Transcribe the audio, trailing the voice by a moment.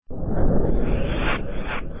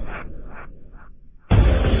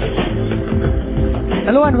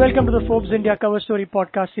Hello and welcome to the Forbes India Cover Story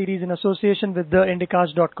podcast series in association with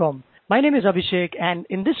theindicast.com. My name is Abhishek, and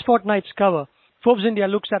in this fortnight's cover, Forbes India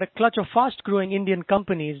looks at a clutch of fast-growing Indian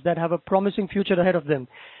companies that have a promising future ahead of them.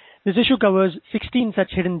 This issue covers 16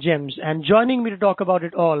 such hidden gems, and joining me to talk about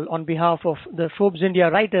it all on behalf of the Forbes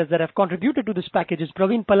India writers that have contributed to this package is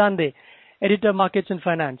Praveen Palande, Editor Markets and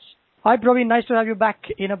Finance. Hi Praveen, nice to have you back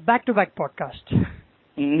in a back-to-back podcast.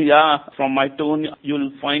 Yeah, from my tone,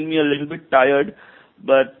 you'll find me a little bit tired,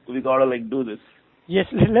 but we gotta do this. Yes,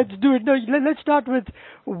 let's do it. No, let's start with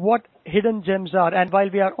what hidden gems are. And while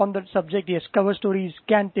we are on that subject, yes, cover stories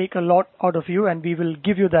can take a lot out of you, and we will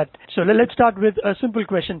give you that. So let's start with a simple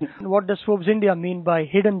question. What does Forbes India mean by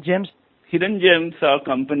hidden gems? Hidden gems are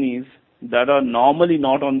companies that are normally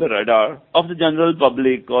not on the radar of the general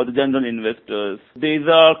public or the general investors. These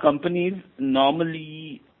are companies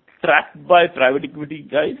normally tracked by private equity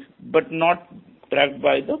guys, but not tracked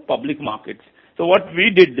by the public markets. So what we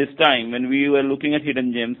did this time when we were looking at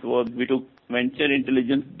hidden gems was we took venture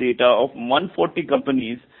intelligence data of 140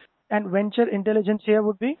 companies. And venture intelligence here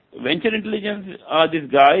would be? Venture intelligence are these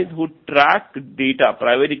guys who track data,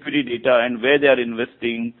 private equity data, and where they are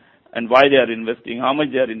investing and why they are investing, how much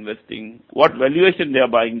they are investing, what valuation they are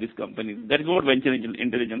buying these companies. That is what venture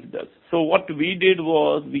intelligence does. So what we did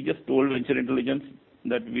was we just told venture intelligence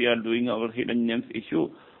that we are doing our hidden gems issue.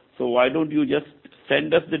 So why don't you just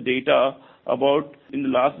send us the data about in the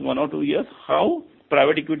last 1 or 2 years how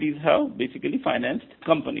private equities have basically financed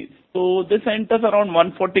companies. So they sent us around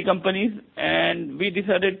 140 companies, and we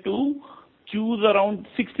decided to choose around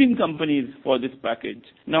 16 companies for this package.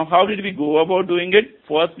 Now, how did we go about doing it?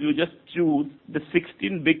 First, you just choose the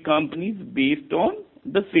 16 big companies based on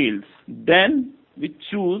the sales. Then we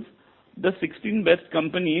choose the 16 best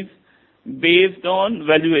companies based on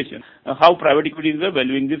valuation, how private equities were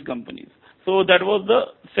valuing these companies. So that was the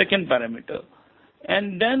second parameter.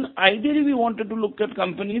 And then ideally we wanted to look at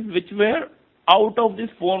companies which were out of these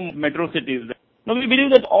 4 metro cities. Now we believe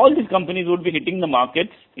that all these companies would be hitting the markets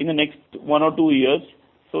in the next 1 or 2 years.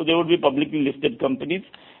 So they would be publicly listed companies.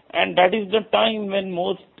 And that is the time when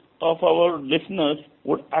most of our listeners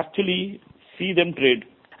would actually see them trade.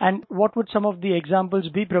 And what would some of the examples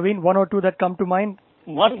be, Praveen? 1 or 2 that come to mind?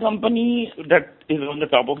 One company that is on the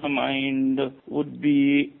top of the mind would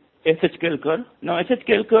be S.H. Kelkar. Now, S.H.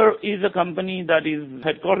 Kelkar is a company that is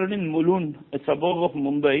headquartered in Mulund, a suburb of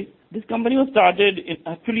Mumbai. This company was started in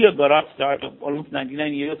actually a garage startup almost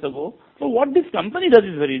 99 years ago. So what this company does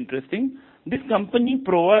is very interesting. This company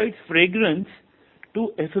provides fragrance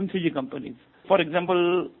to FMCG companies. For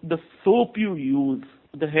example, the soap you use,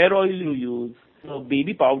 the hair oil you use, the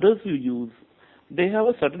baby powders you use, they have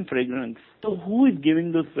a certain fragrance. So who is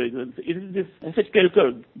giving those fragrance? It is this S.H.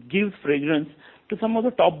 Kelkar gives fragrance to some of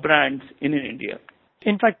the top brands in India.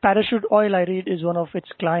 In fact, Parachute Oil, I read, is one of its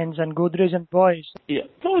clients, and Godrej and Boys. Yeah.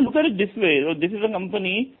 So look at it this way. So this is a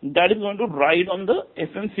company that is going to ride on the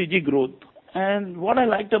FMCG growth. And what I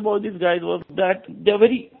liked about these guys was that they're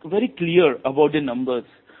very, very clear about the numbers.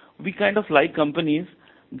 We kind of like companies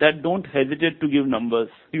that don't hesitate to give numbers.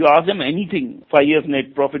 You ask them anything, 5 years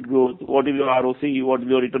net profit growth, what is your ROC, what is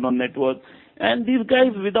your return on net worth. And these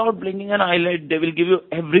guys, without blinking an eyelid, they will give you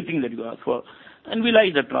everything that you ask for. And we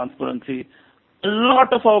like that transparency. A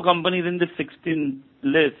lot of our companies in this 16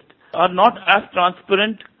 list are not as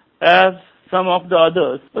transparent as some of the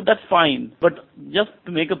others, but that's fine. But just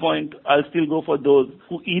to make a point, I'll still go for those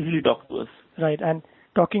who easily talk to us. Right, and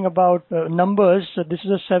talking about numbers, this is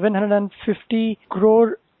a 750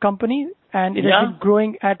 crore company, and it has been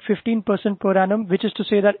growing at 15% per annum, which is to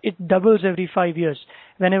say that it doubles every 5 years.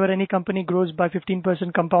 Whenever any company grows by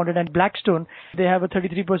 15% compounded, and Blackstone, they have a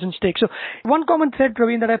 33% stake. So one common thread,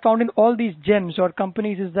 Praveen, that I found in all these gems or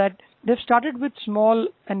companies is that they've started with small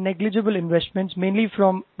and negligible investments, mainly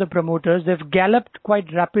from the promoters. They've galloped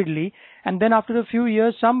quite rapidly. And then after a few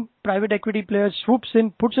years, some private equity player swoops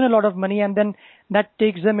in, puts in a lot of money, and then that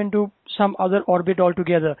takes them into some other orbit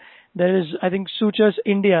altogether. There is, I think, Sutures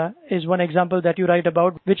India is one example that you write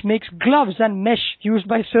about, which makes gloves and mesh used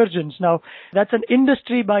by surgeons. Now, that's an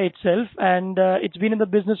industry by itself, and it's been in the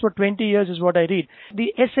business for 20 years is what I read.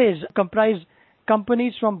 The essays comprise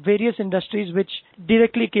companies from various industries which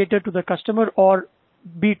directly cater to the customer or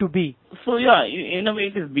B2B. So yeah, in a way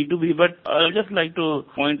it is B2B, but I'd just like to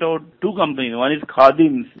point out 2 companies. One is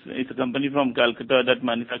Khadims. It's a company from Calcutta that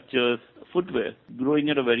manufactures footwear, growing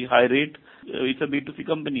at a very high rate. It's a B2C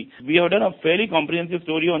company. We have done a fairly comprehensive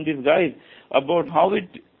story on these guys about how it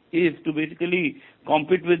is to basically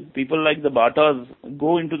compete with people like the Batas,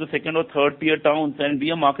 go into the 2nd or 3rd tier towns and be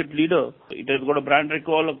a market leader. It has got a brand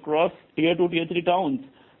recall across tier 2, tier 3 towns.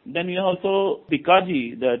 Then we have also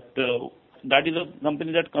Bikaji that that is a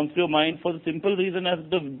company that comes to your mind for the simple reason as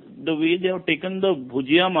the way they have taken the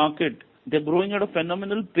Bhujia market. They're growing at a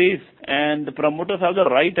phenomenal pace, and the promoters have the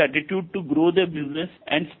right attitude to grow their business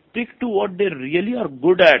and stick to what they really are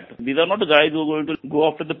good at. These are not the guys who are going to go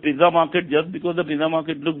after the pizza market just because the pizza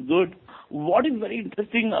market looks good. What is very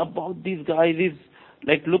interesting about these guys is,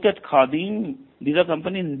 like, look at Khadim. These are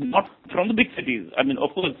companies not from the big cities. I mean,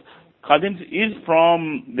 of course, Khadim is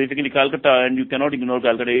from basically Calcutta, and you cannot ignore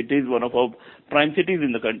Calcutta. It is one of our prime cities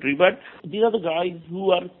in the country. But these are the guys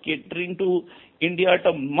who are catering to India at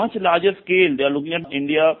a much larger scale. They are looking at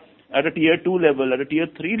India at a tier 2 level, at a tier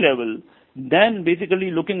 3 level, then basically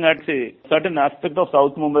looking at, say, certain aspect of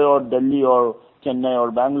South Mumbai or Delhi or Chennai or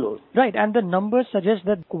Bangalore. Right, and the numbers suggest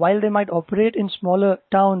that while they might operate in smaller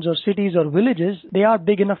towns or cities or villages, they are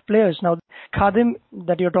big enough players. Now, Khadim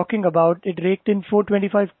that you're talking about, it raked in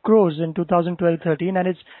 425 crores in 2012-13, and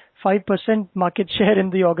it's 5% market share in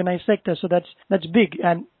the organized sector. So that's big,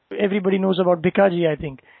 and everybody knows about Bikaji, I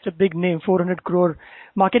think. It's a big name, 400 crore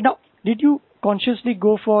market. Now, did you consciously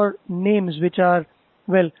go for names which are,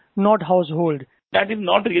 well, not household? That is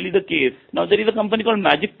not really the case. Now, there is a company called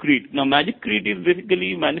Magic Crete. Now, Magic Crete is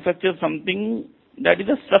basically manufactures something that is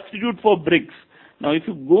a substitute for bricks. Now, if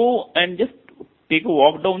you go and just take a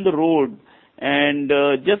walk down the road and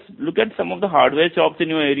just look at some of the hardware shops in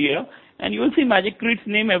your area, and you will see Magic Crete's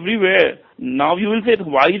name everywhere. Now, you will say,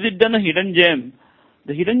 why is it done a hidden gem?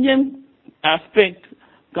 The hidden gem aspect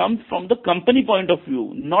comes from the company point of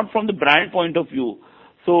view, not from the brand point of view.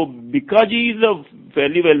 So, Bikaji is a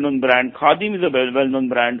fairly well-known brand. Khadim is a well-known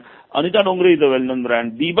brand. Anita Dongre is a well-known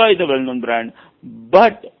brand. Biba is a well-known brand.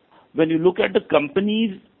 But when you look at the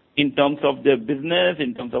companies in terms of their business,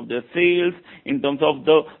 in terms of their sales, in terms of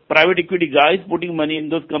the private equity guys putting money in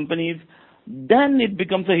those companies, then it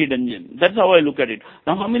becomes a hidden gem. That's how I look at it.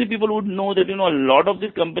 Now, how many people would know that, a lot of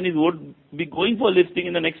these companies would be going for listing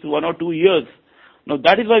in the next 1 or 2 years? Now,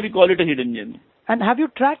 that is why we call it a hidden gem. And have you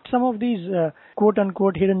tracked some of these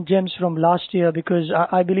quote-unquote hidden gems from last year? Because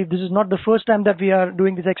I believe this is not the first time that we are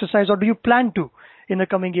doing this exercise, or do you plan to in the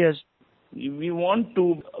coming years? We want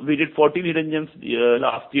to. We did 14 hidden gems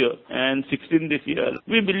last year and 16 this year.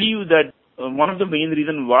 We believe that one of the main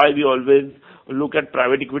reasons why we always look at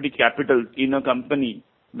private equity capital in a company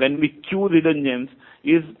when we choose hidden gems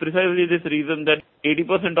is precisely this reason that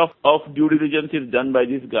 80% of due diligence is done by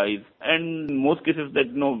these guys. And in most cases that,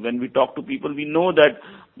 when we talk to people, we know that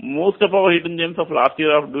most of our hidden gems of last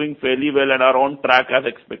year are doing fairly well and are on track as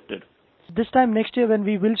expected. This time next year when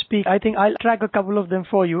we will speak, I think I'll track a couple of them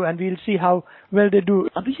for you and we'll see how well they do.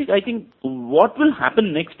 Abhishek, I think what will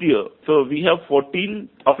happen next year? So we have 14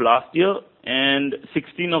 of last year and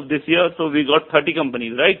 16 of this year, so we got 30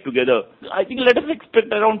 companies, right, together. I think let us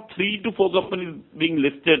expect around 3 to 4 companies being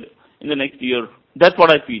listed in the next year. That's what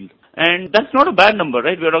I feel. And that's not a bad number,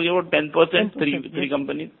 right? We're talking about 10%, 3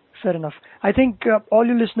 companies. Fair enough. I think all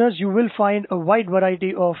you listeners, you will find a wide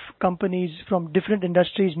variety of companies from different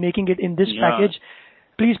industries making it in this package.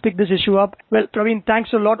 Please pick this issue up. Well, Praveen,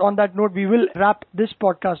 thanks a lot. On that note, we will wrap this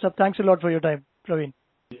podcast up. Thanks a lot for your time, Praveen.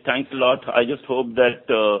 Thanks a lot. I just hope that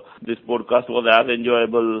this podcast was as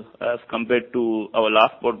enjoyable as compared to our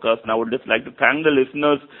last podcast. And I would just like to thank the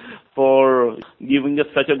listeners for giving us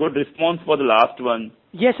such a good response for the last one.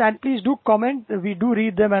 Yes, and please do comment. We do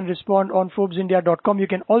read them and respond on ForbesIndia.com. You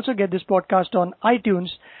can also get this podcast on iTunes.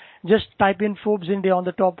 Just type in Forbes India on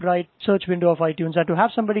the top right search window of iTunes. And to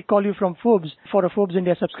have somebody call you from Forbes for a Forbes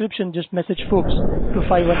India subscription, just message Forbes to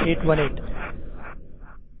 51818.